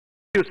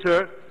Thank you,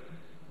 sir.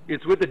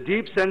 It's with a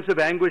deep sense of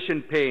anguish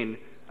and pain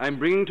I'm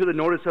bringing to the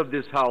notice of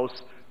this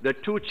House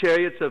that two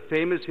chariots of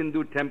famous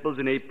Hindu temples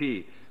in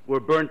AP were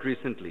burnt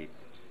recently.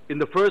 In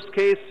the first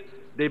case,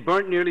 they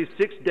burnt nearly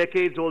 6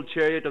 decades-old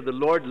chariot of the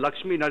Lord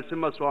Lakshmi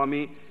Narasimha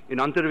Swami in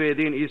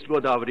Antarvedi in East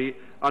Godavari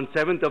on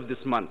 7th of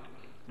this month.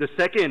 The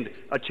second,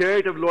 a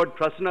chariot of Lord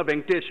Prasanna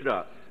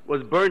Venkateshwara,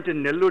 was burnt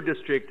in Nellore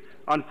district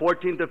on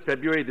 14th of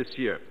February this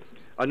year.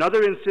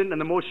 Another incident, and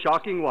the most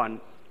shocking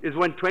one, is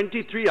when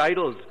 23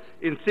 idols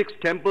in 6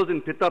 temples in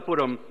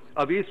Pittapuram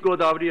of East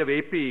Godavari of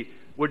AP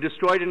were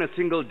destroyed in a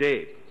single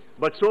day.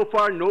 But so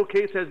far, no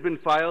case has been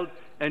filed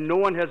and no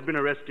one has been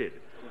arrested.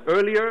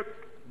 Earlier,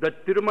 the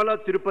Tirumala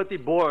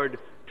Tirupati board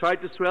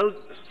tried to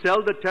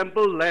sell the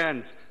temple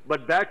lands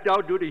but backed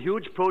out due to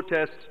huge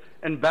protests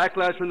and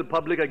backlash from the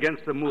public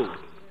against the move.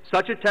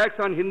 Such attacks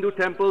on Hindu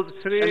temples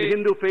and the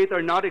Hindu faith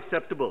are not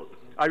acceptable.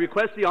 I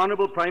request the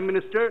Honorable Prime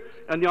Minister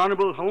and the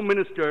Honorable Home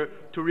Minister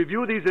to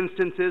review these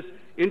instances,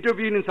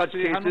 intervene in such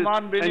cases,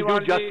 and do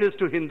justice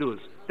to Hindus.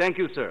 Thank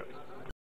you, sir.